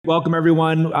Welcome,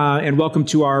 everyone, and welcome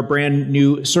to our brand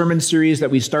new sermon series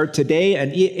that we start today,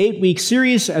 an 8-week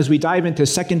series as we dive into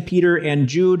 2 Peter and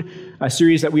Jude, a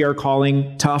series that we are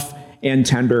calling Tough and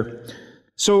Tender.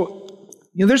 So,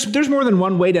 there's more than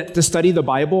one way to study the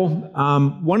Bible.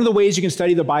 One of the ways you can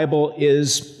study the Bible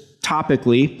is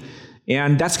topically,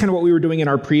 and that's kind of what we were doing in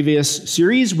our previous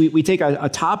series. We take a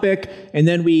topic, and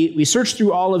then we search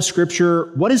through all of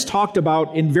Scripture. What is talked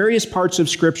about in various parts of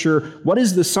Scripture? What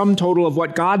is the sum total of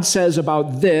what God says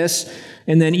about this?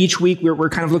 And then each week, we're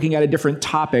kind of looking at a different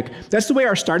topic. That's the way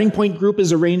our starting point group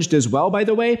is arranged as well, by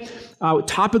the way.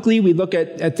 Topically, we look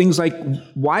at things like,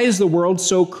 why is the world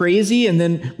so crazy? And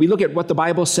then we look at what the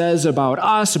Bible says about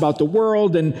us, about the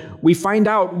world, and we find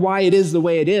out why it is the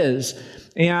way it is.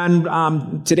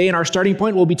 And today in our starting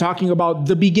point, we'll be talking about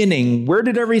the beginning. Where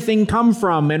did everything come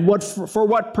from and for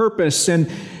what purpose? And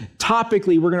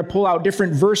topically, we're going to pull out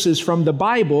different verses from the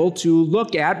Bible to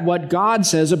look at what God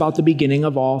says about the beginning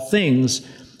of all things.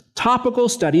 Topical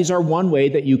studies are one way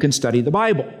that you can study the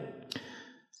Bible.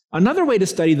 Another way to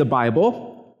study the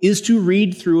Bible is to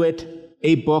read through it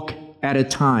a book at a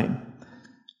time.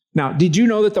 Now, did you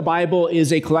know that the Bible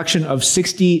is a collection of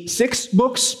 66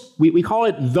 books? We call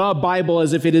it the Bible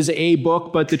as if it is a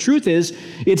book, but the truth is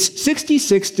it's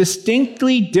 66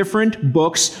 distinctly different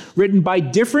books written by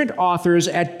different authors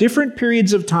at different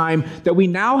periods of time that we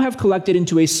now have collected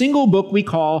into a single book we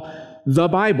call the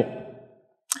Bible.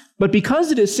 But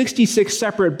because it is 66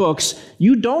 separate books,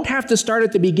 you don't have to start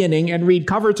at the beginning and read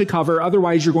cover to cover,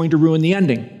 otherwise you're going to ruin the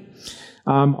ending.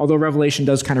 Although Revelation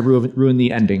does kind of ruin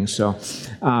the ending. So,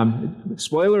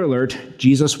 spoiler alert,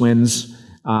 Jesus wins,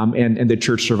 and the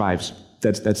church survives.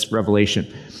 That's Revelation.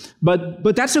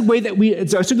 But that's a way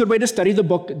that's a good way to study the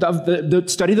book,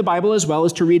 study the Bible as well,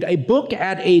 is to read a book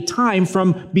at a time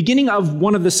from beginning of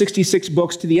one of the 66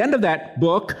 books to the end of that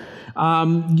book.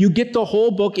 You get the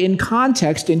whole book in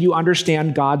context and you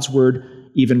understand God's word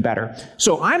even better.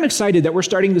 So I'm excited that we're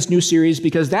starting this new series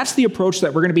because that's the approach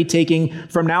that we're going to be taking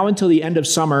from now until the end of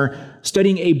summer,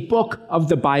 studying a book of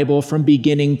the Bible from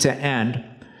beginning to end.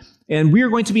 And we are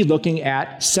going to be looking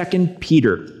at 2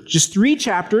 Peter. Just 3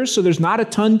 chapters, so there's not a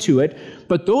ton to it,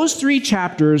 but those 3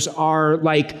 chapters are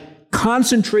like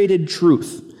concentrated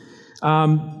truth. It's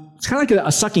kind of like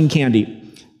a sucking candy.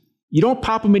 You don't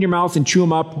pop them in your mouth and chew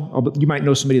them up. Oh, you might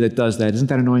know somebody that does that. Isn't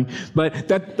that annoying? But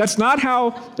that's not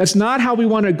how we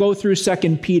want to go through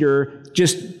 2 Peter.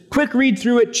 Just quick read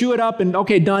through it, chew it up, and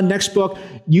okay, done, next book.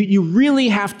 You really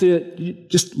have to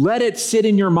just let it sit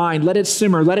in your mind, let it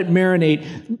simmer, let it marinate.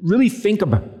 Really think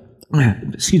about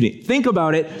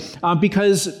it,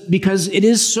 because it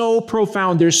is so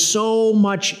profound. There's so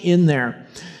much in there.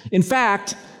 In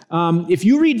fact, if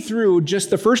you read through just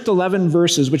the first 11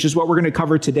 verses, which is what we're going to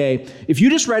cover today, if you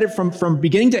just read it from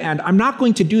beginning to end, I'm not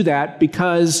going to do that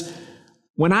because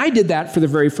when I did that for the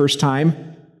very first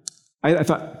time, I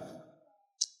thought,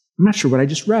 I'm not sure what I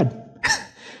just read.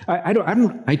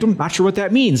 I'm not sure what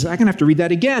that means. I'm going to have to read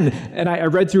that again. And I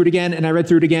read through it again, and I read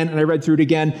through it again, and I read through it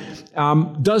again,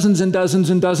 dozens and dozens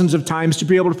and dozens of times to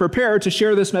be able to prepare to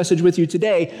share this message with you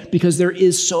today, because there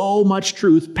is so much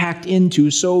truth packed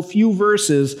into so few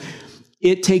verses.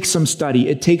 It takes some study.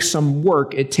 It takes some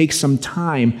work. It takes some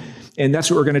time. And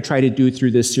that's what we're going to try to do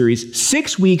through this series.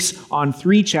 6 weeks on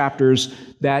 3 chapters.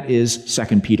 That is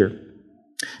 2 Peter.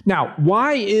 Now,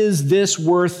 why is this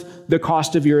worth the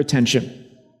cost of your attention?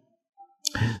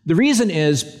 The reason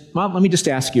is, well, let me just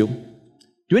ask you,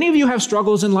 do any of you have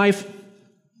struggles in life?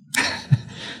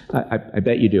 I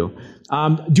bet you do.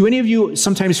 Do any of you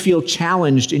sometimes feel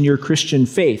challenged in your Christian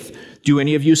faith? Do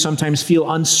any of you sometimes feel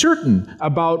uncertain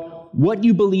about what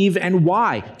you believe and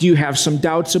why? Do you have some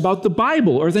doubts about the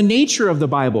Bible or the nature of the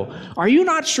Bible? Are you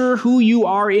not sure who you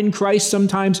are in Christ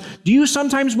sometimes? Do you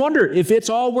sometimes wonder if it's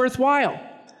all worthwhile?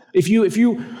 If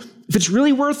it's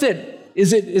really worth it?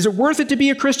 Is it worth it to be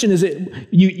a Christian? Is it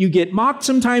you get mocked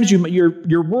sometimes? Your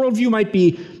worldview might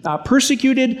be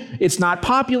persecuted. It's not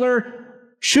popular.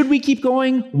 Should we keep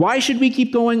going? Why should we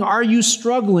keep going? Are you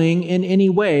struggling in any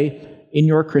way in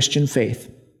your Christian faith?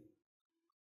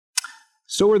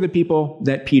 So are the people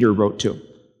that Peter wrote to.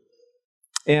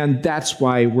 And that's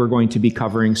why we're going to be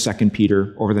covering 2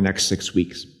 Peter over the next 6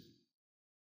 weeks.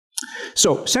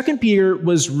 So 2 Peter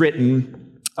was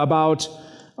written about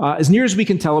as near as we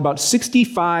can tell, about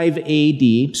 65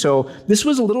 AD. So this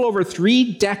was a little over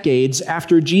 3 decades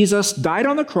after Jesus died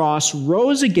on the cross,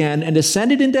 rose again, and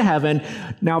ascended into heaven.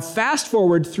 Now fast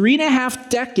forward 3.5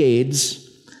 decades,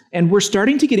 and we're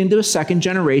starting to get into a second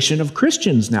generation of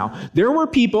Christians now. There were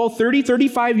people 30,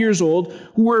 35 years old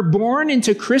who were born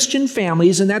into Christian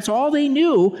families, and that's all they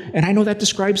knew. And I know that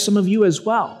describes some of you as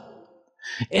well.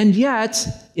 And yet,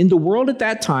 in the world at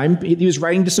that time, he was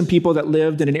writing to some people that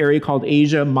lived in an area called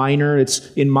Asia Minor.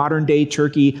 It's in modern-day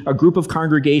Turkey, a group of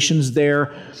congregations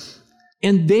there.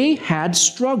 And they had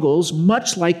struggles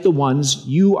much like the ones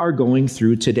you are going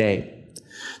through today.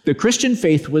 The Christian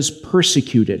faith was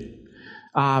persecuted.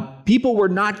 People were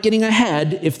not getting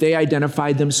ahead if they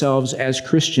identified themselves as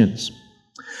Christians.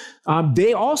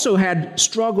 They also had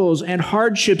struggles and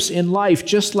hardships in life,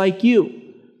 just like you.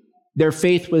 Their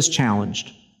faith was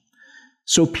challenged.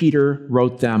 So Peter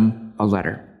wrote them a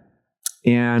letter.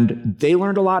 And they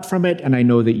learned a lot from it, and I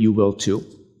know that you will too.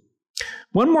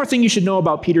 One more thing you should know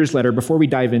about Peter's letter before we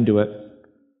dive into it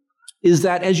is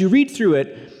that as you read through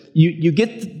it, you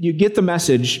get the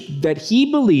message that he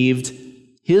believed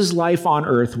his life on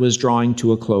earth was drawing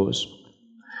to a close.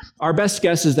 Our best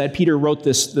guess is that Peter wrote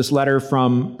this letter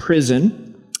from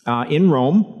prison in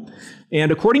Rome.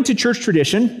 And according to church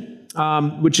tradition,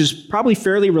 which is probably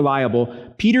fairly reliable,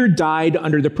 Peter died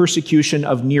under the persecution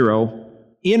of Nero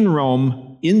in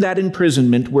Rome, in that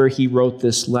imprisonment where he wrote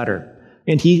this letter.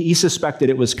 And he suspected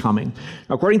it was coming.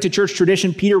 According to church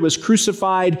tradition, Peter was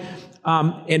crucified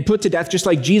and put to death just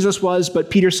like Jesus was,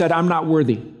 but Peter said, "I'm not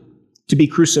worthy to be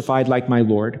crucified like my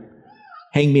Lord.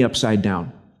 Hang me upside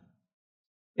down."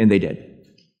 And they did.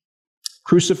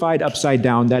 Crucified upside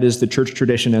down, that is the church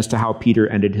tradition as to how Peter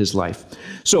ended his life.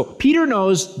 So Peter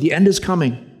knows the end is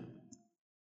coming.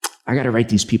 I got to write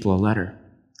these people a letter.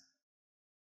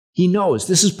 He knows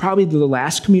this is probably the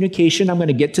last communication I'm going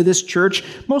to get to this church.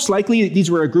 Most likely, these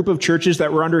were a group of churches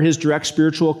that were under his direct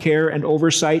spiritual care and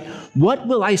oversight. What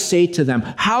will I say to them?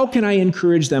 How can I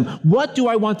encourage them? What do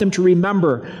I want them to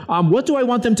remember? What do I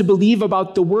want them to believe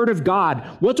about the Word of God?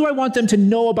 What do I want them to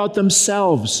know about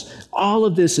themselves? All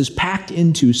of this is packed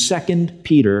into 2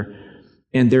 Peter,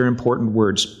 and they're important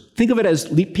words. Think of it as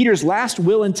Peter's last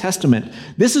will and testament.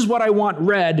 This is what I want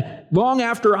read long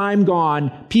after I'm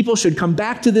gone. People should come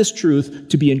back to this truth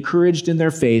to be encouraged in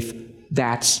their faith.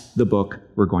 That's the book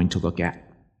we're going to look at.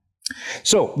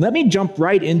 So let me jump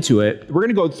right into it. We're going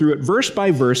to go through it verse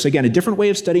by verse. Again, a different way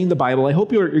of studying the Bible. I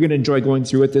hope you're going to enjoy going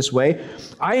through it this way.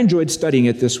 I enjoyed studying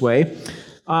it this way.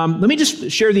 Let me just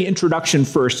share the introduction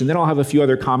first, and then I'll have a few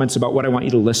other comments about what I want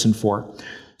you to listen for.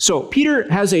 So Peter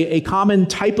has a common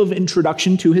type of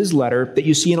introduction to his letter that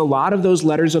you see in a lot of those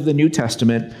letters of the New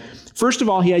Testament. First of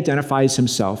all, he identifies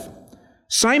himself.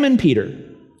 Simon Peter,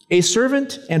 a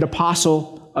servant and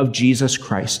apostle of Jesus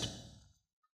Christ.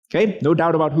 Okay, no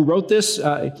doubt about who wrote this.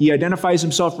 He identifies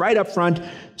himself right up front.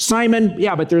 Simon,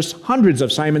 yeah, but there's hundreds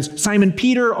of Simons. Simon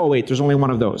Peter, oh wait, there's only one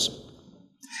of those.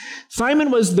 Simon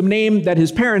was the name that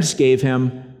his parents gave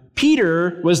him.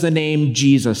 Peter was the name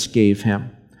Jesus gave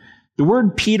him. The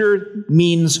word Peter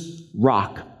means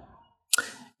rock.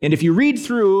 And if you read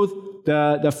through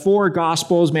the four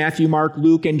Gospels, Matthew, Mark,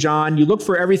 Luke, and John, you look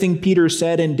for everything Peter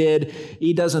said and did,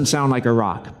 he doesn't sound like a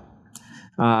rock.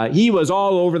 He was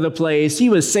all over the place. He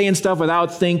was saying stuff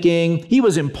without thinking. He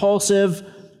was impulsive.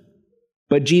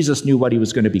 But Jesus knew what he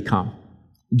was going to become.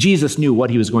 Jesus knew what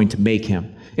he was going to make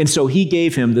him. And so he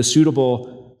gave him the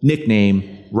suitable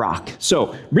nickname, Rock.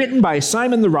 So, written by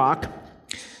Simon the Rock,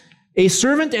 a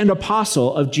servant and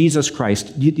apostle of Jesus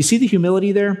Christ. Do you see the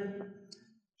humility there?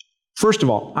 First of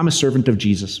all, I'm a servant of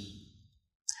Jesus.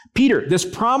 Peter, this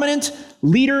prominent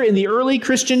leader in the early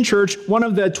Christian church, one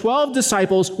of the 12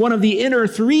 disciples, one of the inner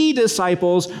 3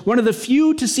 disciples, one of the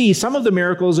few to see some of the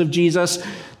miracles of Jesus,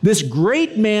 this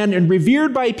great man and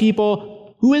revered by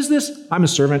people. Who is this? I'm a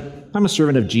servant. I'm a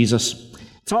servant of Jesus.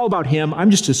 It's all about him.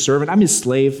 I'm just his servant. I'm his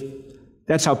slave.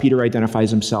 That's how Peter identifies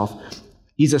himself.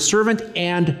 He's a servant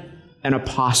and an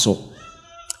apostle.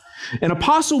 An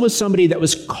apostle was somebody that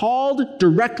was called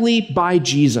directly by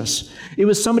Jesus. It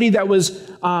was somebody that was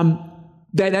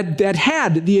that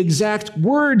had the exact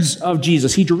words of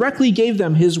Jesus. He directly gave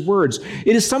them his words.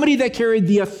 It is somebody that carried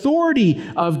the authority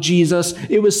of Jesus.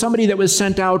 It was somebody that was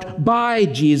sent out by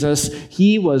Jesus.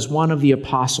 He was one of the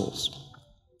apostles.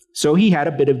 So he had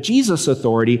a bit of Jesus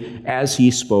authority as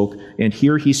he spoke, and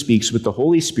here he speaks with the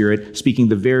Holy Spirit, speaking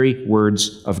the very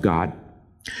words of God.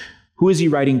 Who is he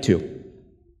writing to?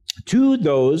 To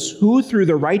those who, through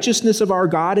the righteousness of our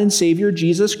God and Savior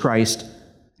Jesus Christ,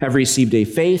 have received a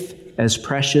faith as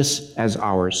precious as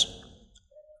ours.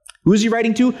 Who is he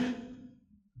writing to?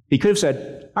 He could have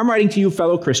said, I'm writing to you,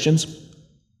 fellow Christians.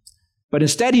 But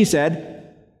instead he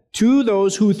said, to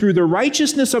those who, through the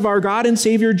righteousness of our God and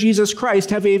Savior Jesus Christ,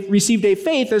 have received a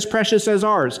faith as precious as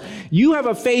ours. You have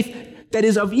a faith that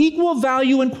is of equal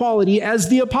value and quality as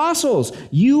the apostles.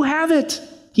 You have it,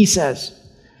 he says.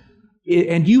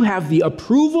 And you have the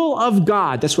approval of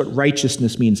God. That's what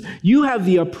righteousness means. You have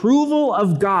the approval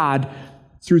of God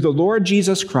through the Lord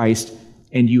Jesus Christ,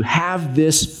 and you have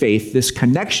this faith, this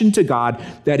connection to God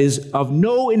that is of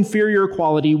no inferior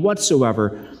quality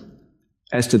whatsoever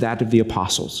as to that of the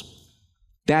apostles.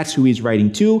 That's who he's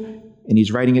writing to, and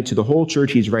he's writing it to the whole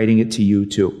church. He's writing it to you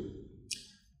too.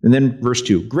 And then verse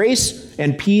 2, grace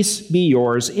and peace be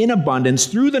yours in abundance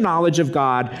through the knowledge of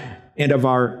God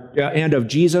and of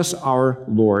Jesus our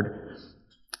Lord.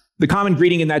 The common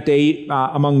greeting in that day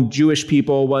among Jewish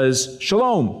people was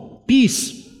shalom,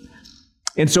 peace.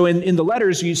 And so in the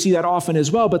letters, you see that often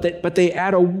as well, but they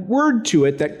add a word to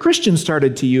it that Christians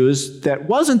started to use that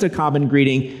wasn't a common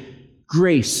greeting,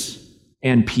 grace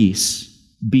and peace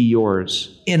be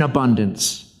yours in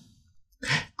abundance.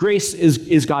 Grace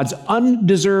is God's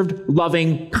undeserved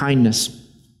loving kindness.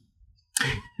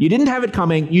 You didn't have it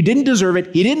coming. You didn't deserve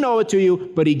it. He didn't owe it to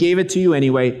you, but he gave it to you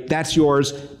anyway. That's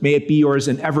yours. May it be yours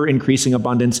in ever-increasing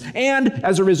abundance. And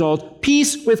as a result,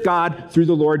 peace with God through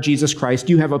the Lord Jesus Christ.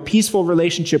 You have a peaceful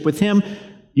relationship with him.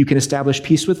 You can establish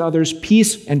peace with others.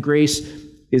 Peace and grace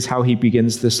is how he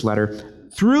begins this letter.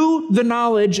 Through the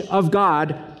knowledge of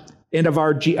God and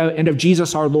of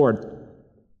Jesus our Lord.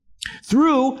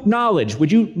 Through knowledge.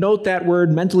 Would you note that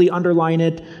word, mentally underline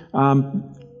it?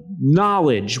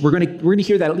 Knowledge. We're going to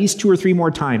hear that at least 2 or 3 more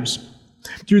times.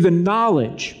 Through the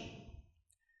knowledge,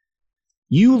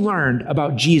 you learned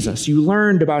about Jesus. You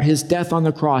learned about his death on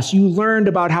the cross. You learned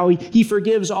about how he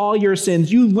forgives all your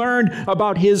sins. You learned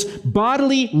about his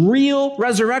bodily, real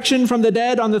resurrection from the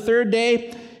dead on the 3rd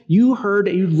day. You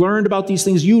learned about these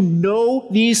things. You know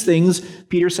these things.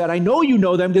 Peter said, I know you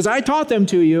know them because I taught them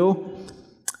to you.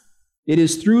 It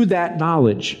is through that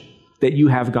knowledge that you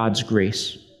have God's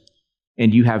grace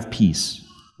and you have peace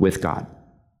with God.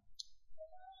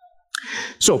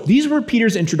 So these were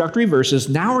Peter's introductory verses.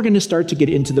 Now we're going to start to get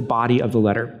into the body of the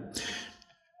letter.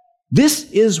 This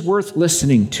is worth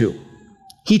listening to.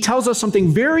 He tells us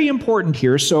something very important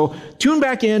here, so tune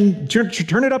back in,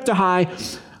 turn it up to high.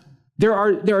 There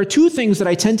are 2 things that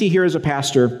I tend to hear as a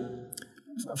pastor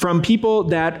from people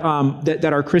that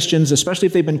are Christians, especially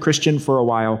if they've been Christian for a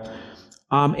while,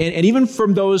 and even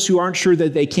from those who aren't sure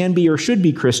that they can be or should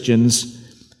be Christians,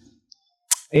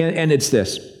 and it's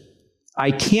this: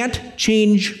 I can't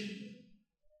change,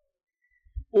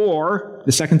 or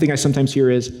the second thing I sometimes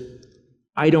hear is,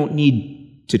 I don't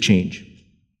need to change.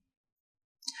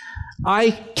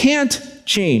 I can't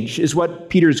change is what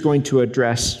Peter's going to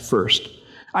address first.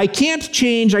 I can't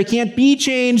change. I can't be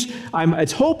changed.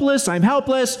 It's hopeless. I'm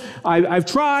helpless. I've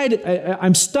tried.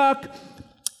 I'm stuck.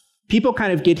 People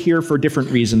kind of get here for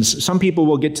different reasons. Some people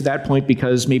will get to that point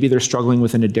because maybe they're struggling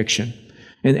with an addiction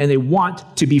and they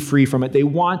want to be free from it. They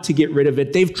want to get rid of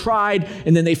it. They've tried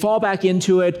and then they fall back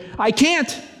into it. I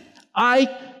can't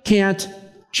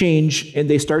change. And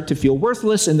they start to feel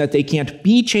worthless and that they can't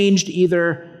be changed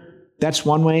either. That's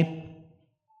one way.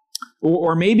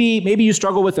 Or maybe you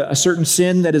struggle with a certain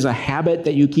sin that is a habit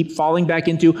that you keep falling back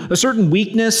into, a certain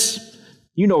weakness.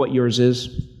 You know what yours is.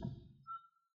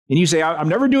 And you say, I'm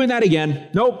never doing that again.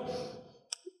 Nope.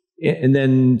 And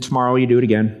then tomorrow you do it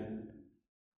again.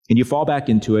 And you fall back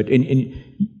into it. And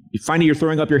finally you're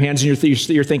throwing up your hands and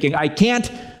you're thinking, I can't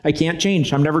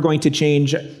change. I'm never going to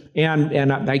change.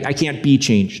 And I can't be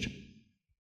changed.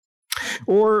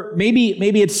 Or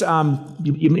maybe it's,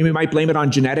 you might blame it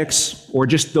on genetics or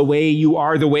just the way you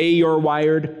are, the way you're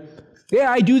wired.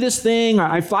 Yeah, I do this thing.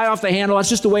 I fly off the handle. That's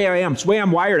just the way I am. It's the way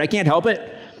I'm wired. I can't help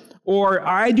it. Or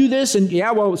I do this, and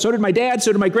yeah, well, so did my dad,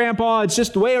 so did my grandpa. It's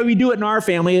just the way we do it in our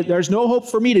family. There's no hope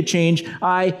for me to change.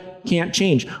 I can't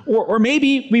change. Or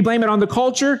maybe we blame it on the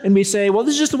culture, and we say, well,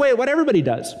 this is just the way what everybody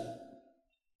does.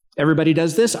 Everybody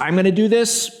does this. I'm going to do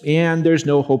this, and there's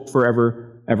no hope for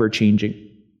ever changing.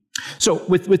 So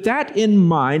with that in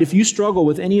mind, if you struggle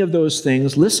with any of those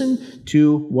things, listen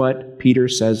to what Peter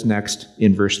says next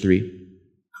in verse 3.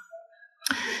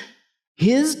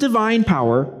 His divine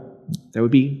power, that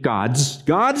would be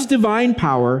God's divine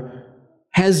power,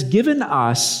 has given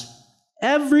us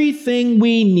everything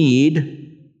we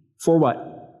need for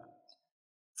what?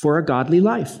 For a godly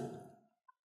life.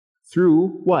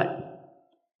 Through what?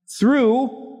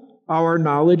 Through our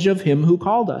knowledge of him who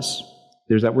called us.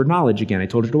 There's that word knowledge again. I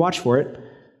told you to watch for it.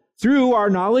 Through our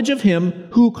knowledge of him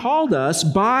who called us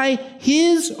by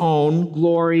his own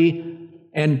glory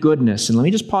and goodness. And let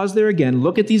me just pause there again.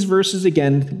 Look at these verses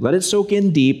again. Let it soak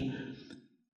in deep.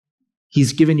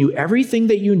 He's given you everything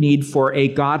that you need for a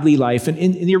godly life. And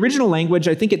in the original language,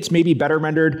 I think it's maybe better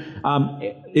rendered.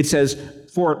 It says,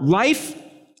 for life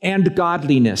and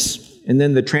godliness. And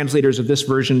then the translators of this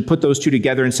version put those two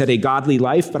together and said a godly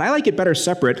life, but I like it better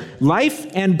separate. Life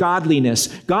and godliness.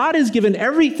 God has given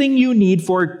everything you need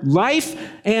for life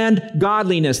and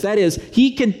godliness. That is, He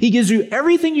gives you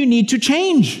everything you need to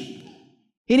change.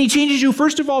 And He changes you,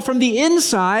 first of all, from the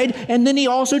inside, and then He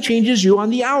also changes you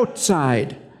on the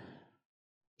outside.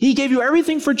 He gave you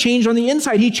everything for change on the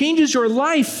inside. He changes your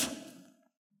life.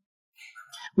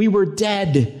 We were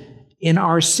dead in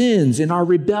our sins, in our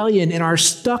rebellion, in our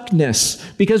stuckness,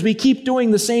 because we keep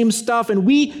doing the same stuff and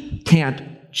we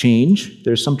can't change.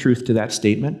 There's some truth to that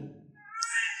statement.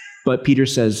 But Peter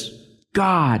says,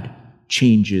 God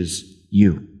changes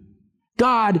you.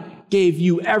 God gave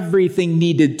you everything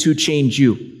needed to change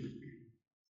you.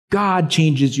 God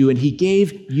changes you, and He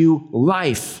gave you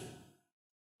life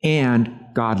and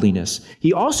godliness.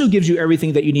 He also gives you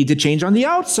everything that you need to change on the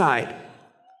outside.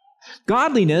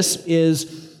 Godliness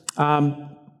is,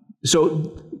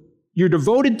 so you're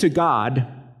devoted to God,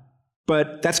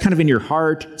 but that's kind of in your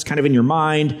heart, it's kind of in your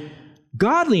mind.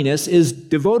 Godliness is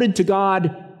devoted to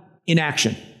God in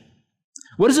action.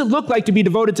 What does it look like to be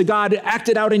devoted to God,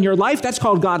 acted out in your life? That's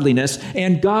called godliness,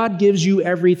 and God gives you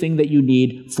everything that you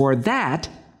need for that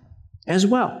as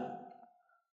well.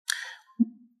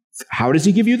 How does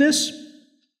He give you this?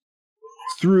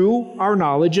 Through our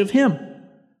knowledge of Him.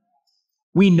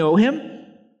 We know Him.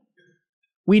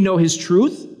 We know His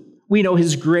truth. We know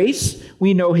His grace.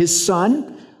 We know His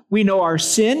Son. We know our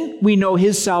sin. We know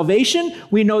His salvation.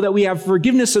 We know that we have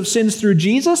forgiveness of sins through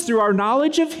Jesus. Through our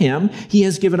knowledge of Him, He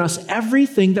has given us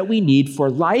everything that we need for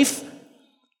life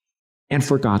and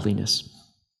for godliness.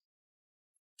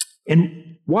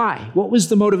 And why? What was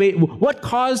the motivation? What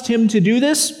caused Him to do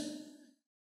this?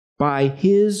 By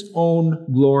His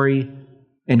own glory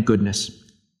and goodness.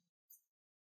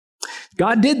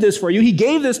 God did this for you. He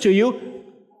gave this to you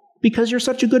because you're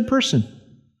such a good person.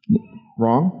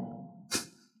 Wrong.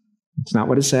 It's not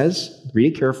what it says.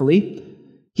 Read it carefully.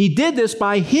 He did this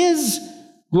by His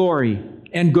glory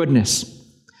and goodness.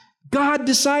 God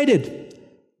decided,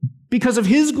 because of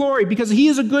His glory, because He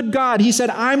is a good God, He said,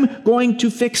 I'm going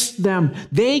to fix them.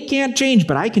 They can't change,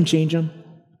 but I can change them.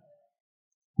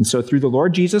 And so through the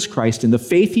Lord Jesus Christ and the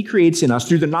faith He creates in us,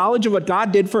 through the knowledge of what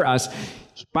God did for us,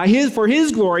 for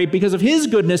His glory, because of His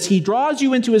goodness, He draws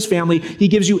you into His family. He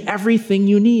gives you everything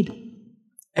you need.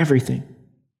 Everything.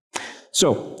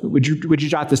 So, would you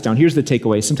jot this down? Here's the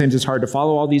takeaway. Sometimes it's hard to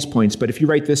follow all these points, but if you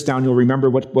write this down, you'll remember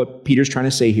what Peter's trying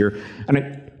to say here.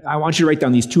 And I want you to write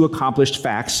down these two accomplished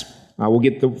facts. We'll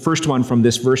get the first one from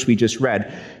this verse we just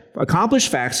read. Accomplished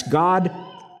facts: God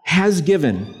has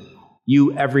given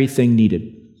you everything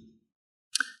needed.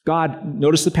 God,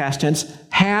 notice the past tense,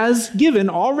 has given,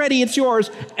 already it's yours,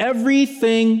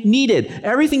 everything needed.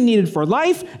 Everything needed for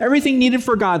life, everything needed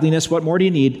for godliness. What more do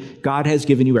you need? God has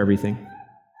given you everything.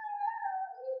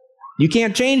 You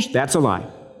can't change? That's a lie.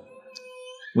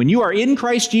 When you are in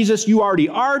Christ Jesus, you already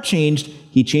are changed.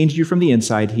 He changed you from the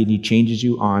inside, and He changes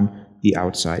you on the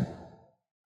outside.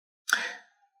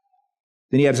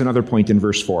 Then he adds another point in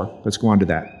verse 4. Let's go on to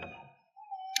that.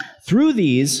 Through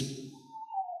these,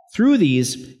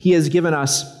 He has given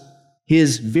us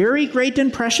His very great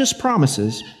and precious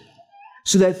promises,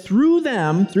 so that through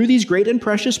them, through these great and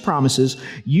precious promises,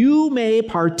 you may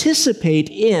participate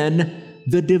in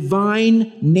the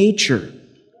divine nature,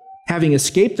 having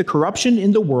escaped the corruption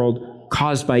in the world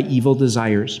caused by evil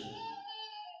desires.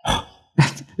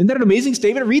 Isn't that an amazing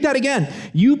statement? Read that again.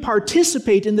 You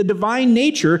participate in the divine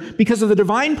nature because of the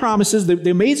divine promises, the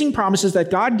amazing promises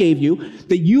that God gave you,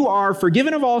 that you are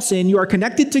forgiven of all sin, you are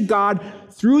connected to God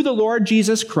through the Lord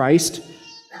Jesus Christ.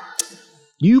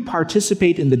 You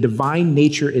participate in the divine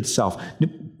nature itself. Do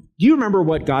you remember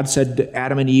what God said to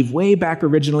Adam and Eve way back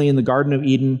originally in the Garden of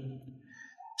Eden?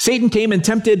 Satan came and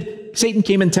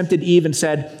tempted Eve and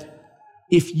said,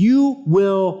 if you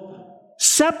will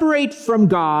separate from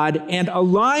God and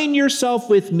align yourself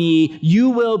with me, you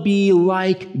will be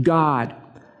like God.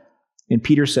 And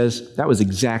Peter says that was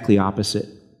exactly opposite.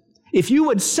 If you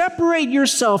would separate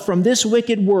yourself from this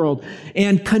wicked world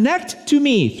and connect to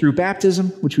me through baptism,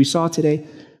 which we saw today,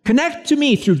 connect to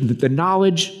me through the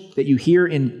knowledge that you hear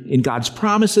in God's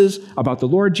promises about the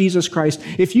Lord Jesus Christ,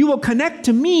 if you will connect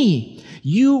to me,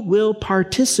 you will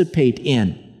participate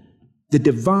in the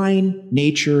divine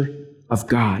nature of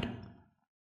God.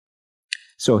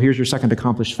 So here's your second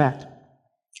accomplished fact.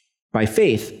 By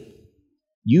faith,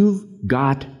 you've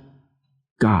got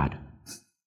God.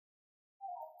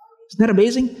 Isn't that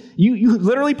amazing? You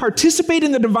literally participate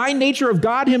in the divine nature of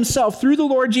God Himself through the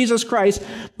Lord Jesus Christ.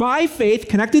 By faith,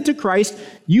 connected to Christ,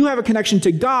 you have a connection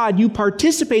to God. You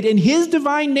participate in His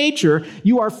divine nature.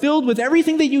 You are filled with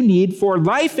everything that you need for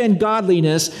life and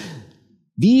godliness.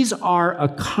 These are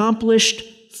accomplished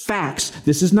facts.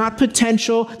 This is not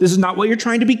potential. This is not what you're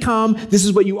trying to become. This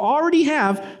is what you already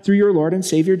have through your Lord and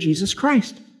Savior, Jesus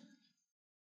Christ.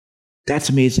 That's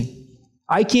amazing.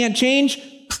 I can't change.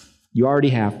 You already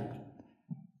have.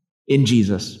 In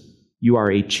Jesus, you are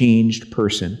a changed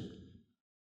person.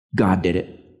 God did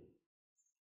it.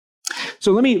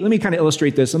 So let me kind of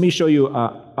illustrate this. Let me show you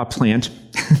a plant.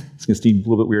 It's going to seem a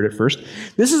little bit weird at first.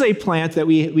 This is a plant that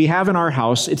we have in our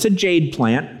house. It's a jade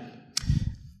plant.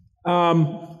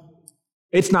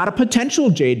 It's not a potential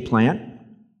jade plant.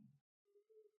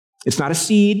 It's not a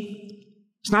seed.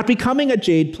 It's not becoming a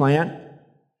jade plant.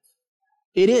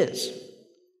 It is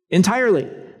entirely.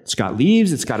 It's got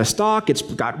leaves. It's got a stalk. It's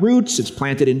got roots. It's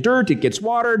planted in dirt. It gets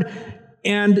watered.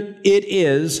 And it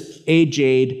is a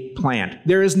jade plant.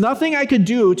 There is nothing I could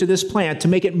do to this plant to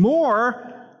make it more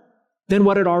than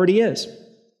what it already is.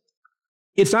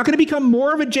 It's not going to become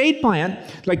more of a jade plant.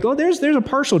 Like, oh, there's a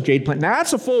partial jade plant. Now,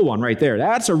 that's a full one right there.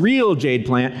 That's a real jade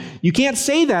plant. You can't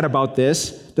say that about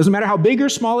this. Doesn't matter how big or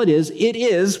small it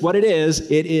is what it is.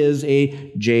 It is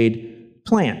a jade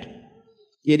plant.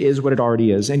 It is what it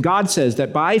already is. And God says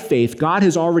that by faith, God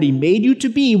has already made you to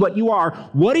be what you are.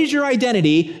 What is your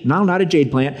identity? No, not a jade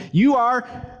plant. You are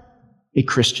a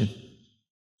Christian.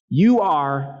 You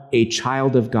are a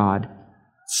child of God.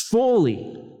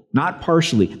 Fully, not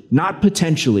partially, not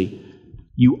potentially.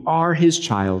 You are his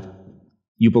child.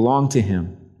 You belong to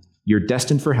him. You're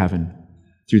destined for heaven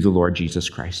through the Lord Jesus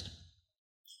Christ.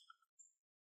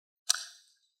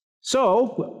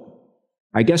 So,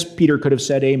 I guess Peter could have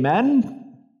said amen.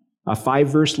 A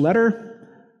 5-verse letter.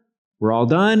 We're all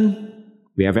done.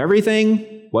 We have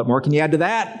everything. What more can you add to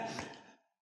that?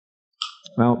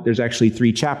 Well, there's actually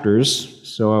 3 chapters,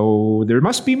 so there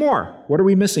must be more. What are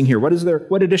we missing here? What is there?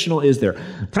 What additional is there?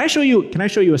 Can I show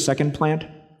you a second plant?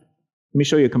 Let me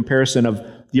show you a comparison of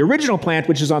the original plant,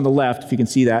 which is on the left, if you can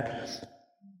see that,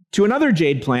 to another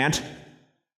jade plant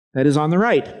that is on the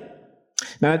right.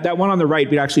 Now, that one on the right,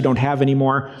 we actually don't have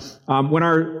anymore. When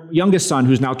our youngest son,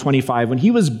 who's now 25, when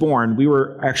he was born, we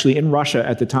were actually in Russia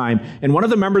at the time, and one of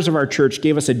the members of our church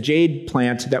gave us a jade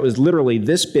plant that was literally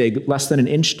this big, less than an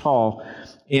inch tall.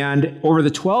 And over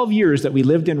the 12 years that we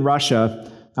lived in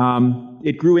Russia,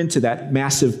 it grew into that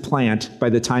massive plant by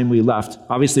the time we left.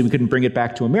 Obviously, we couldn't bring it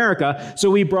back to America, so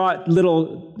we brought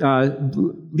little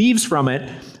leaves from it,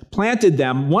 planted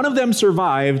them. One of them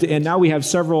survived, and now we have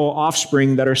several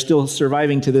offspring that are still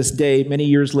surviving to this day, many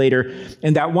years later.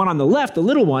 And that one on the left, the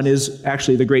little one, is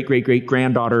actually the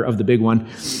great-great-great-granddaughter of the big one.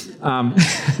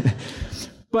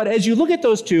 But as you look at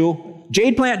those two,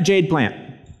 jade plant,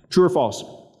 true or false?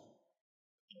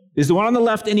 Is the one on the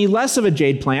left any less of a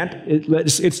jade plant?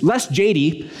 It's less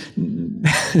jadey.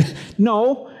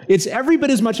 No, it's every bit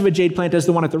as much of a jade plant as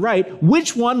the one at the right.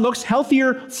 Which one looks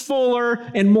healthier, fuller,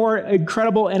 and more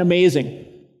incredible and amazing?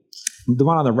 The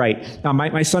one on the right. Now,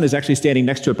 my son is actually standing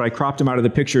next to it, but I cropped him out of the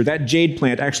picture. That jade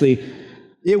plant actually,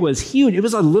 it was huge. It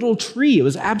was a little tree. It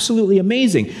was absolutely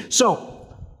amazing. So,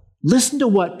 listen to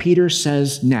what Peter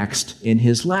says next in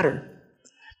his letter.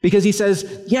 Because he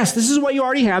says, yes, this is what you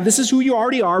already have. This is who you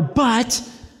already are, but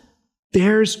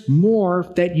there's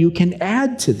more that you can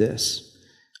add to this.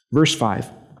 Verse 5.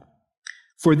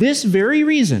 For this very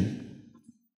reason,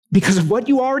 because of what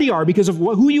you already are, because of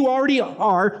who you already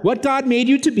are, what God made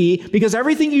you to be, because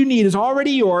everything you need is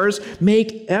already yours,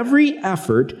 make every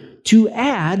effort to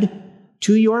add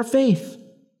to your faith.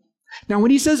 Now,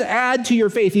 when he says add to your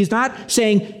faith, he's not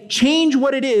saying change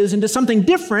what it is into something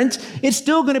different. It's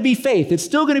still going to be faith. It's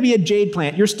still going to be a jade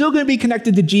plant. You're still going to be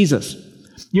connected to Jesus.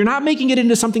 You're not making it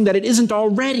into something that it isn't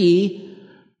already,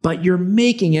 but you're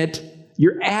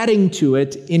adding to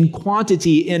it in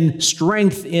quantity, in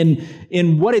strength,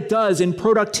 in what it does, in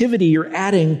productivity. You're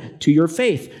adding to your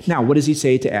faith. Now, what does he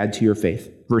say to add to your faith?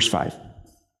 Verse 5.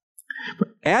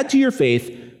 Add to your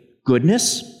faith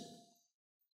goodness,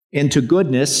 and to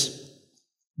goodness,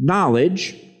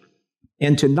 knowledge,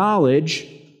 and to knowledge,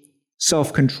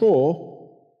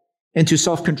 self-control, and to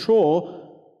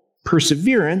self-control,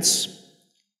 perseverance,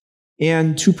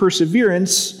 and to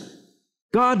perseverance,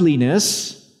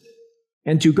 godliness,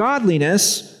 and to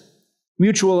godliness,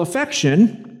 mutual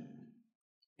affection,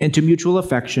 and to mutual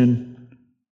affection,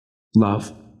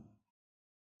 love.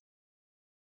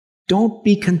 Don't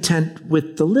be content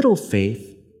with the little faith.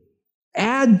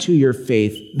 Add to your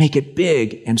faith, make it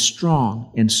big and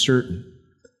strong and certain.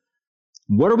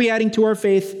 What are we adding to our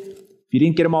faith? If you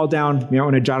didn't get them all down, you might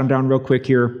want to jot them down real quick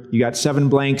here. You got 7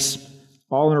 blanks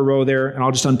all in a row there, and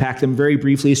I'll just unpack them very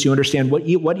briefly so you understand what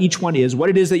each one is, what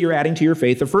it is that you're adding to your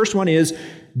faith. The first one is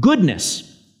goodness.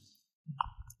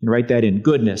 You can write that in,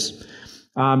 goodness.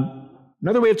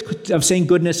 Another way of saying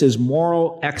goodness is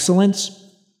moral excellence.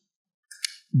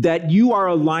 That you are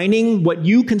aligning what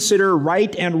you consider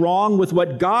right and wrong with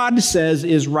what God says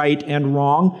is right and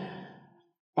wrong.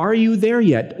 Are you there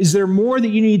yet? Is there more that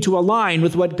you need to align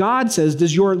with what God says?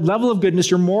 Does your level of goodness,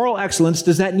 your moral excellence,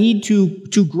 does that need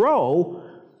to grow?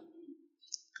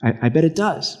 I bet it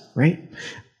does, right?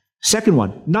 Second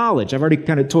one, knowledge. I've already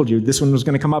kind of told you this one was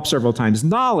going to come up several times.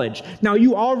 Knowledge. Now,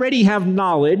 you already have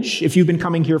knowledge, if you've been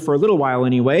coming here for a little while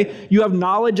anyway. You have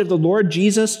knowledge of the Lord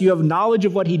Jesus. You have knowledge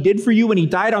of what he did for you when he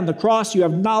died on the cross. You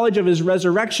have knowledge of his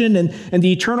resurrection and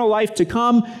the eternal life to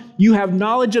come. You have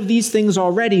knowledge of these things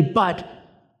already, but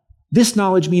this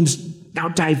knowledge means now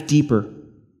dive deeper.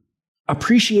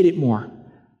 Appreciate it more.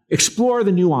 Explore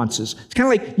the nuances. It's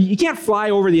kind of like you can't fly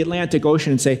over the Atlantic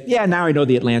Ocean and say, yeah, now I know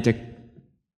the Atlantic.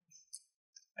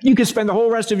 You could spend the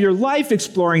whole rest of your life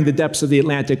exploring the depths of the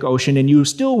Atlantic Ocean and you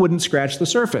still wouldn't scratch the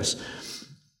surface.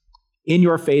 In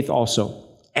your faith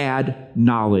also, add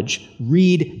knowledge.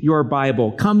 Read your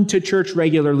Bible. Come to church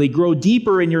regularly. Grow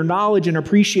deeper in your knowledge and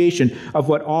appreciation of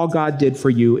what all God did for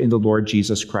you in the Lord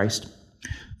Jesus Christ.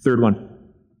 Third one,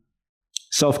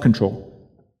 self-control.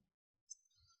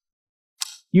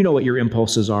 You know what your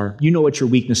impulses are. You know what your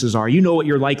weaknesses are. You know what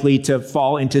you're likely to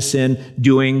fall into sin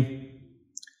doing.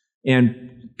 And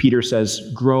Peter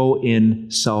says, grow in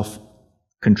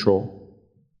self-control.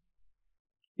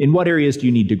 In what areas do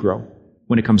you need to grow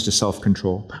when it comes to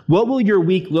self-control? What will your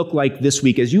week look like this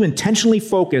week as you intentionally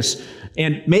focus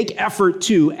and make effort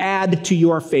to add to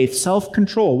your faith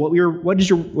self-control? What is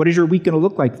your week going to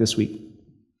look like this week?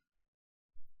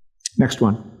 Next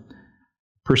one,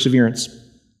 perseverance.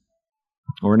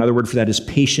 Or another word for that is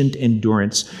patient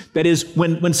endurance. That is,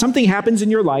 when something happens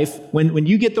in your life, when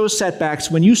you get those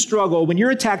setbacks, when you struggle, when you're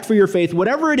attacked for your faith,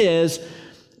 whatever it is,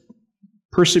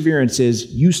 perseverance is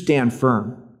you stand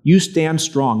firm. You stand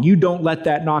strong. You don't let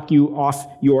that knock you off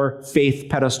your faith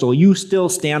pedestal. You still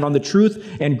stand on the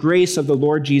truth and grace of the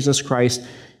Lord Jesus Christ.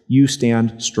 You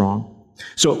stand strong.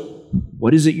 So,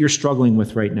 what is it you're struggling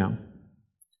with right now?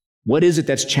 What is it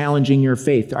that's challenging your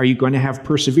faith? Are you going to have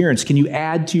perseverance? Can you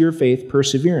add to your faith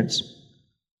perseverance?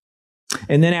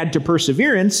 And then add to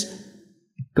perseverance,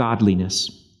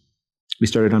 godliness. We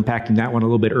started unpacking that one a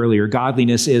little bit earlier.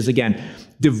 Godliness is, again,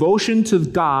 devotion to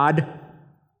God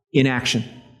in action.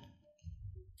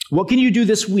 What can you do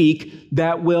this week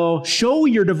that will show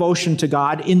your devotion to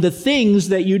God in the things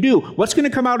that you do? What's going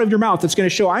to come out of your mouth that's going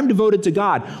to show I'm devoted to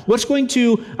God?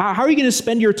 How are you going to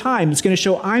spend your time? It's going to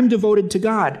show I'm devoted to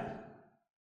God.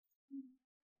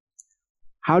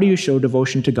 How do you show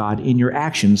devotion to God in your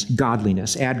actions?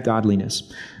 Godliness. Add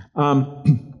godliness. Add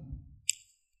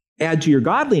to your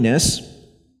godliness,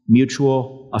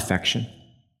 mutual affection.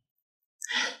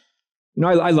 You know,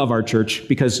 I love our church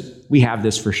because we have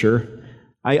this for sure.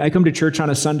 I come to church on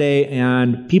a Sunday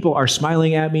and people are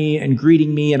smiling at me and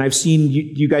greeting me, and I've seen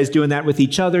you guys doing that with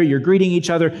each other. You're greeting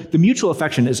each other. The mutual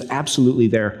affection is absolutely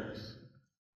there.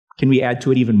 Can we add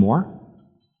to it even more?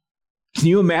 Can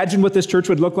you imagine what this church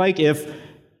would look like if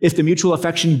the mutual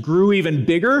affection grew even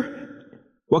bigger?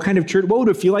 What kind of church? What would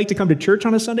it feel like to come to church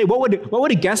on a Sunday? What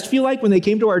would a guest feel like when they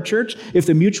came to our church if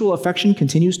the mutual affection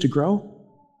continues to grow?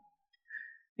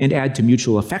 And add to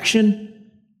mutual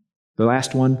affection, the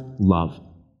last one, love.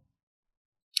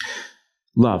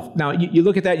 Love. Now, you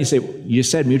look at that and you say, you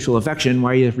said mutual affection.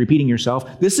 Why are you repeating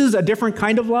yourself? This is a different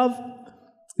kind of love.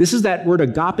 This is that word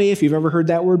agape, if you've ever heard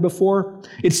that word before.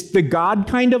 It's the God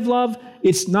kind of love.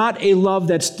 It's not a love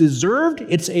that's deserved.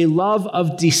 It's a love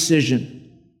of decision.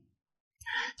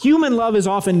 Human love is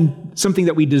often something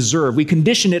that we deserve. We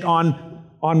condition it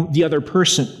on the other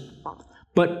person.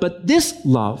 But this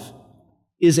love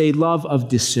is a love of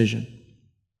decision.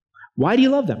 Why do you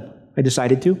love them? I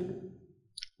decided to.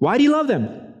 Why do you love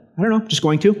them? I don't know, just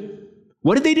going to.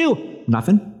 What did they do?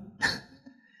 Nothing.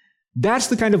 That's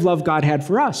the kind of love God had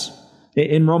for us.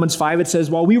 In Romans 5, it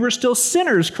says, while we were still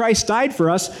sinners, Christ died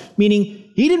for us, meaning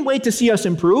he didn't wait to see us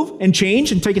improve and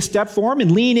change and take a step for him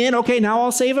and lean in, okay, now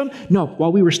I'll save him. No,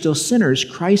 while we were still sinners,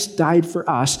 Christ died for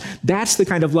us. That's the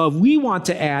kind of love we want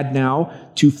to add now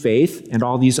to faith and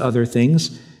all these other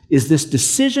things, is this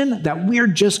decision that we're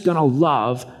just going to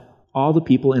love all the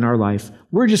people in our life.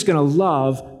 We're just going to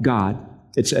love God.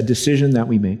 It's a decision that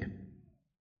we make.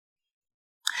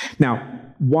 Now,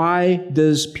 why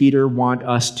does Peter want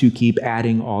us to keep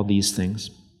adding all these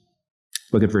things?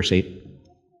 Look at verse 8.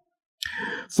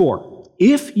 For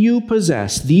if you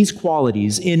possess these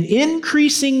qualities in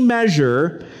increasing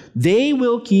measure, they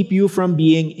will keep you from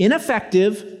being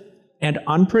ineffective and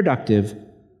unproductive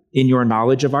in your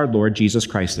knowledge of our Lord Jesus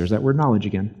Christ. There's that word knowledge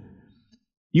again.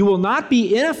 You will not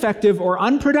be ineffective or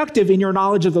unproductive in your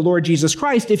knowledge of the Lord Jesus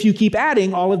Christ if you keep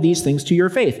adding all of these things to your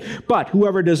faith. But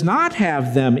whoever does not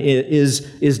have them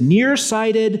is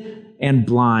nearsighted and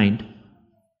blind,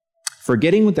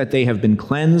 forgetting that they have been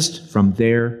cleansed from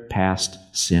their past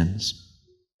sins.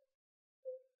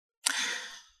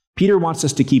 Peter wants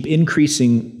us to keep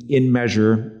increasing in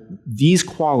measure these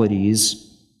qualities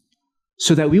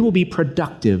so that we will be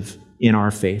productive in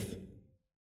our faith.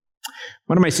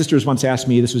 One of my sisters once asked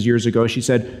me, this was years ago, she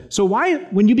said, so why,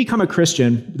 when you become a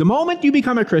Christian, the moment you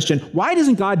become a Christian, why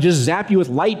doesn't God just zap you with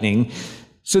lightning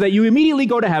so that you immediately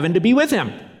go to heaven to be with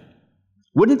him?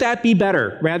 Wouldn't that be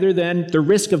better, rather than the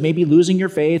risk of maybe losing your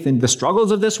faith and the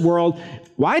struggles of this world?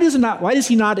 Why does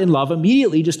he not in love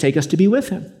immediately just take us to be with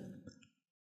him?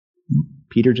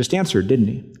 Peter just answered, didn't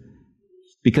he?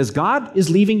 Because God is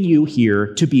leaving you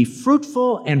here to be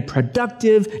fruitful and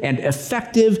productive and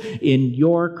effective in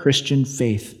your Christian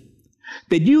faith.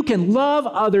 That you can love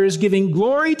others, giving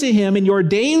glory to him in your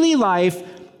daily life.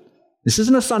 This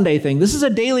isn't a Sunday thing. This is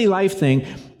a daily life thing,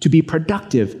 to be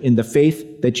productive in the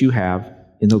faith that you have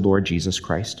in the Lord Jesus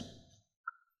Christ.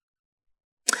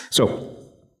 So,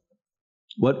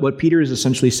 what Peter is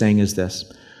essentially saying is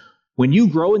this. When you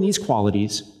grow in these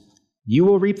qualities, you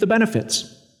will reap the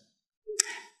benefits.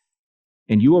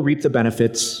 And you will reap the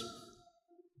benefits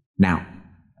now.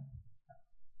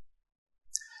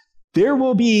 There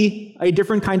will be a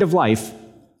different kind of life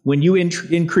when you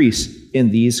increase in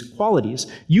these qualities.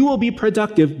 You will be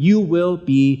productive. You will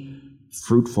be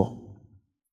fruitful.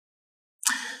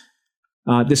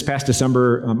 This past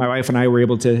December, my wife and I were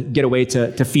able to get away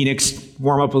to Phoenix,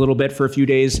 warm up a little bit for a few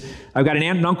days. I've got an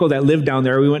aunt and uncle that live down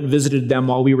there. We went and visited them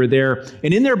while we were there.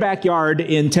 And in their backyard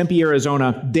in Tempe,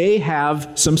 Arizona, they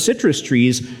have some citrus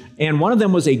trees. And one of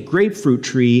them was a grapefruit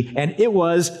tree, and it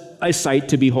was a sight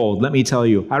to behold, let me tell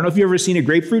you. I don't know if you've ever seen a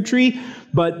grapefruit tree,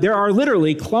 but there are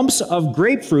literally clumps of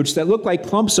grapefruits that look like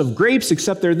clumps of grapes,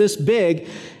 except they're this big.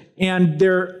 And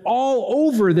they're all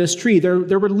over this tree. There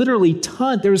were literally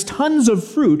tons of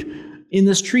fruit in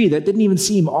this tree that didn't even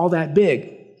seem all that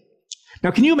big. Now,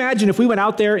 can you imagine if we went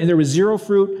out there and there was zero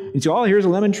fruit? And so, oh, here's a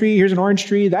lemon tree, here's an orange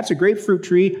tree, that's a grapefruit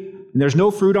tree, and there's no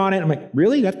fruit on it. I'm like,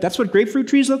 really? That's what grapefruit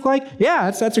trees look like?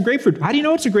 Yeah, that's a grapefruit. How do you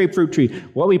know it's a grapefruit tree?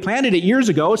 Well, we planted it years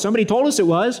ago. Somebody told us it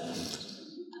was.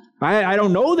 I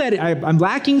don't know that. I'm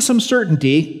lacking some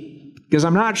certainty. Because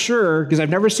I'm not sure, because I've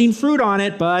never seen fruit on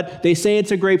it, but they say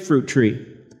it's a grapefruit tree.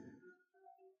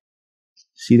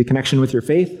 See the connection with your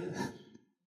faith?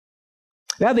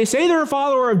 Yeah, they say they're a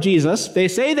follower of Jesus. They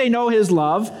say they know his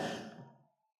love.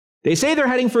 They say they're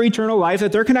heading for eternal life,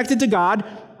 that they're connected to God.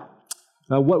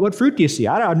 What fruit do you see?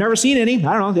 I've never seen any.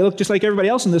 I don't know. They look just like everybody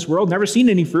else in this world. Never seen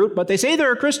any fruit, but they say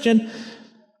they're a Christian.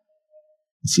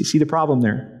 See the problem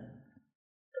there?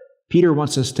 Peter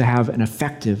wants us to have an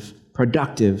effective,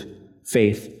 productive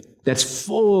faith that's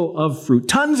full of fruit,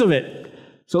 tons of it.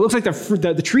 So it looks like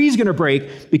the tree's going to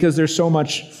break because there's so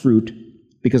much fruit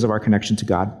because of our connection to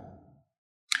God.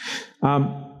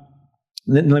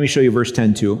 Let me show you verse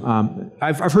 10 too.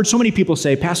 I've heard so many people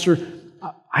say, Pastor,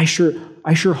 I sure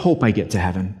hope I get to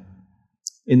heaven.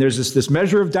 And there's this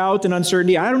measure of doubt and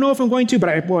uncertainty. I don't know if I'm going to, but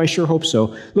I sure hope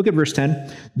so. Look at verse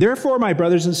 10. Therefore, my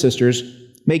brothers and sisters,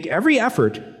 make every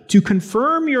effort to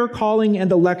confirm your calling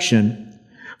and election.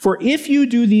 For if you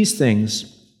do these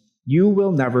things, you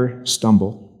will never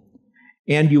stumble,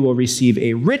 and you will receive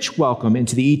a rich welcome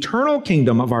into the eternal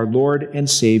kingdom of our Lord and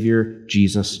Savior,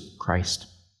 Jesus Christ.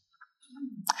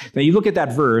 Now, you look at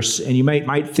that verse, and you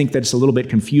might think that it's a little bit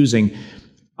confusing.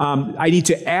 I need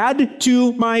to add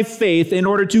to my faith in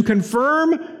order to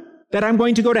confirm that I'm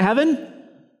going to go to heaven?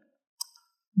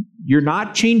 You're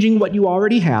not changing what you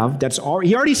already have.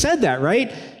 He already said that,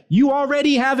 right? You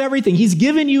already have everything. He's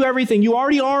given you everything. You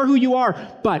already are who you are.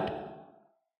 But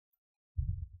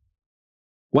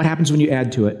what happens when you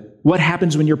add to it? What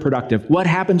happens when you're productive? What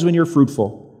happens when you're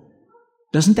fruitful?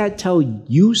 Doesn't that tell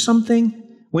you something?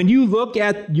 When you look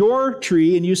at your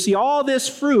tree and you see all this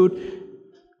fruit,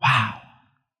 wow.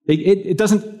 It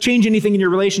doesn't change anything in your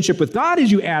relationship with God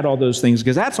as you add all those things,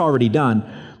 because that's already done.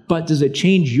 But does it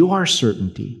change your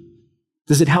certainty?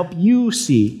 Does it help you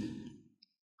see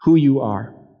who you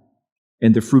are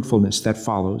and the fruitfulness that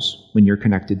follows when you're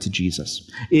connected to Jesus?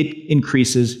 It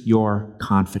increases your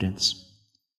confidence.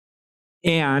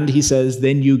 And he says,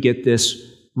 then you get this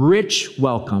rich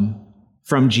welcome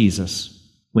from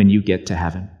Jesus when you get to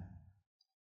heaven.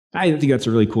 I think that's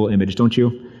a really cool image, don't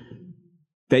you?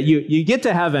 That you get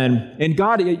to heaven, and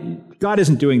God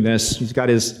isn't doing this. He's got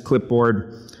his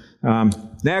clipboard.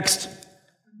 Next.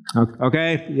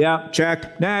 Okay, yeah,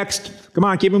 check. Next. Come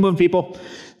on, keep it moving, people.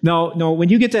 No, when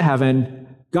you get to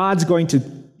heaven, God's going to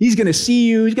He's going to see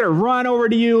you. He's going to run over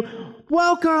to you.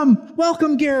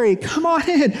 Welcome, Gary. Come on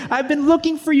in. I've been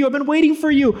looking for you. I've been waiting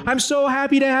for you. I'm so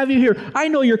happy to have you here. I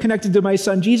know you're connected to my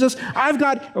son, Jesus. By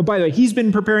the way, he's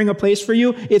been preparing a place for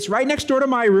you. It's right next door to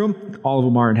my room. All of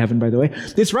them are in heaven, by the way.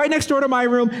 It's right next door to my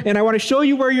room, and I want to show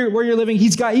you where you're living.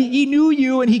 He knew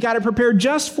you, and he got it prepared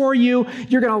just for you.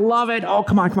 You're going to love it. Oh,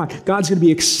 come on. God's going to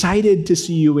be excited to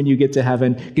see you when you get to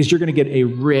heaven, because you're going to get a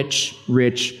rich,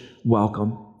 rich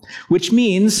welcome, which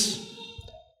means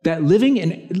that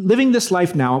living this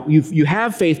life now, you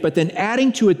have faith, but then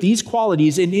adding to it these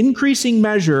qualities in increasing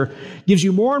measure gives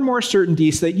you more and more certainty,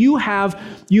 so that you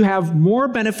have more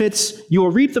benefits. You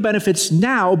will reap the benefits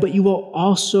now, but you will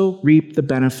also reap the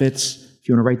benefits, if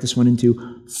you want to write this one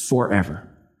into, forever.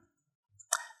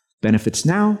 Benefits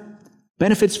now,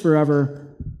 benefits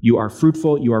forever. You are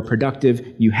fruitful, you are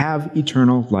productive, you have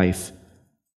eternal life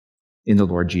in the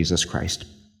Lord Jesus Christ.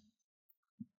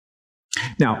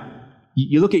 Now,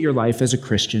 you look at your life as a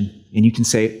Christian, and you can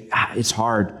say, it's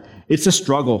hard. It's a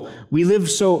struggle.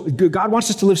 God wants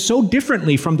us to live so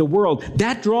differently from the world.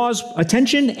 That draws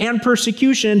attention and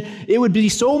persecution. It would be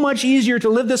so much easier to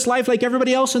live this life like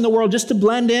everybody else in the world, just to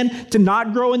blend in, to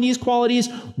not grow in these qualities.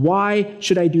 Why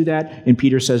should I do that? And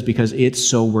Peter says, because it's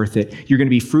so worth it. You're going to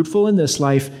be fruitful in this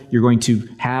life. You're going to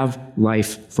have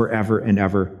life forever and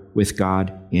ever with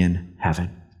God in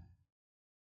heaven.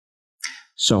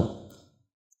 So,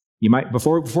 you might,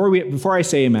 before I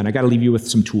say amen, I got to leave you with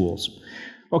some tools.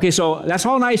 Okay, so that's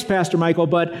all nice, Pastor Michael,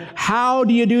 but how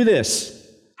do you do this?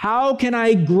 How can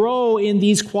I grow in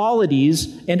these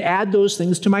qualities and add those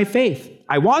things to my faith?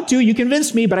 I want to, you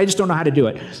convinced me, but I just don't know how to do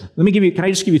it. Can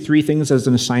I just give you 3 things as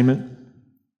an assignment?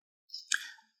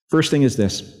 First thing is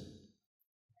this.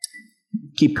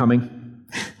 Keep coming.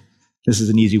 This is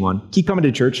an easy one. Keep coming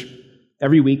to church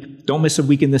every week. Don't miss a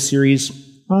week in this series,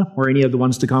 or any of the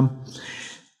ones to come.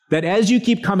 That as you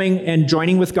keep coming and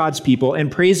joining with God's people and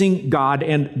praising God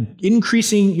and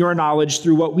increasing your knowledge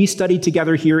through what we study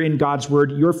together here in God's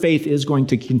Word, your faith is going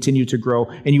to continue to grow,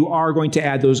 and you are going to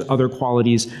add those other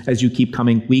qualities as you keep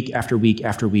coming week after week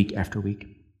after week after week.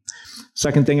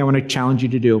 Second thing I want to challenge you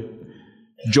to do,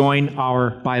 join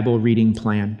our Bible reading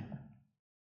plan.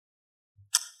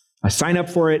 Sign up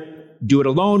for it. Do it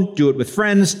alone. Do it with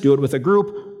friends. Do it with a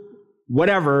group.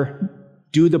 Whatever.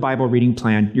 Do the Bible reading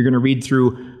plan. You're going to read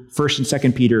through 1st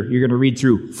and 2nd Peter. You're going to read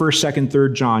through 1st, 2nd,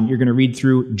 3rd John. You're going to read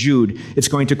through Jude. It's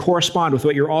going to correspond with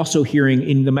what you're also hearing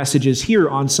in the messages here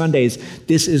on Sundays.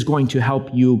 This is going to help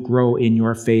you grow in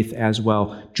your faith as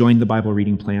well. Join the Bible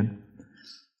reading plan.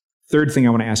 Third thing I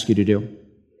want to ask you to do.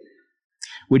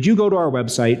 Would you go to our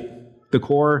website,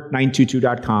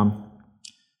 thecore922.com,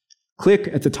 click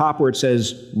at the top where it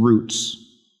says Roots.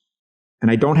 And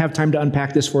I don't have time to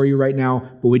unpack this for you right now,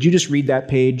 but would you just read that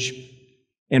page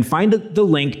and find the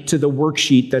link to the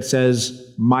worksheet that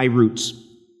says My Roots?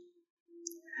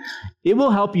 It will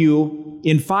help you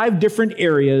in 5 different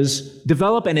areas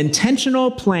develop an intentional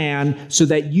plan so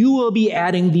that you will be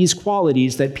adding these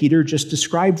qualities that Peter just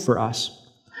described for us.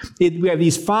 We have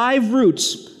these 5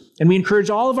 roots, and we encourage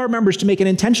all of our members to make an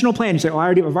intentional plan. You say, I've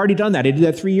already done that. I did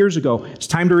that 3 years ago. It's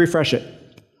time to refresh it.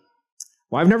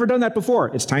 Well, I've never done that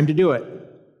before. It's time to do it.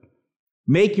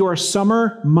 Make your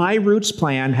summer My Roots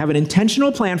plan. Have an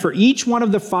intentional plan for each one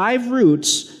of the 5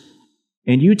 roots,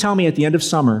 and you tell me at the end of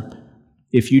summer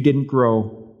if you didn't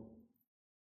grow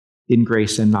in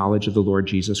grace and knowledge of the Lord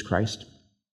Jesus Christ.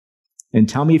 And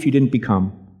tell me if you didn't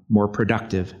become more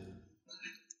productive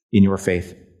in your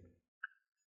faith.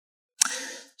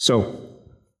 So,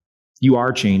 you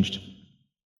are changed.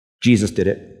 Jesus did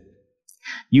it.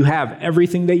 You have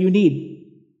everything that you need.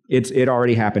 It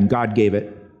already happened. God gave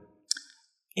it.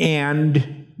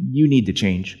 And you need to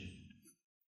change.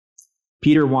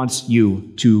 Peter wants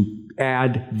you to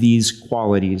add these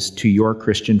qualities to your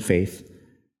Christian faith,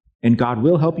 and God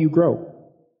will help you grow,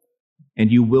 and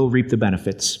you will reap the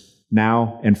benefits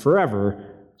now and forever,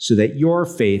 so that your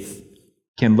faith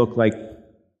can look like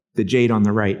the jade on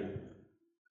the right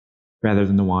rather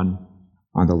than the one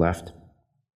on the left.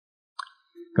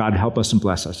 God, help us and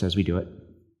bless us as we do it.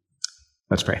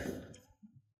 Let's pray.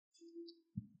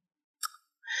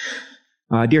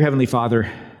 Dear Heavenly Father,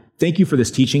 thank you for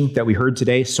this teaching that we heard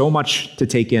today. So much to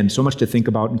take in, so much to think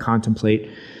about and contemplate.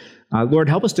 Lord,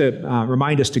 help us to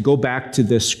remind us to go back to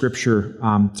this scripture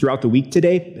throughout the week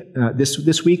today,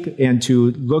 this week, and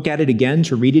to look at it again,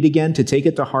 to read it again, to take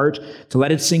it to heart, to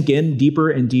let it sink in deeper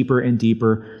and deeper and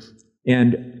deeper.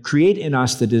 and create in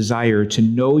us the desire to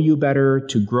know you better,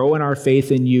 to grow in our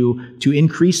faith in you, to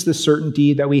increase the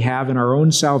certainty that we have in our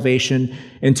own salvation,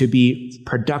 and to be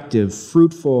productive,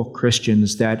 fruitful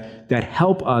Christians that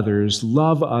help others,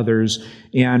 love others,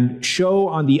 and show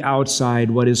on the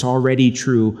outside what is already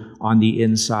true on the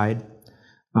inside.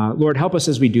 Lord, help us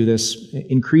as we do this.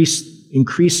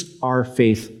 Increase our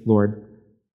faith, Lord.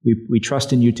 We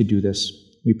trust in you to do this.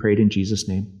 We pray it in Jesus'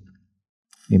 name.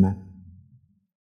 Amen.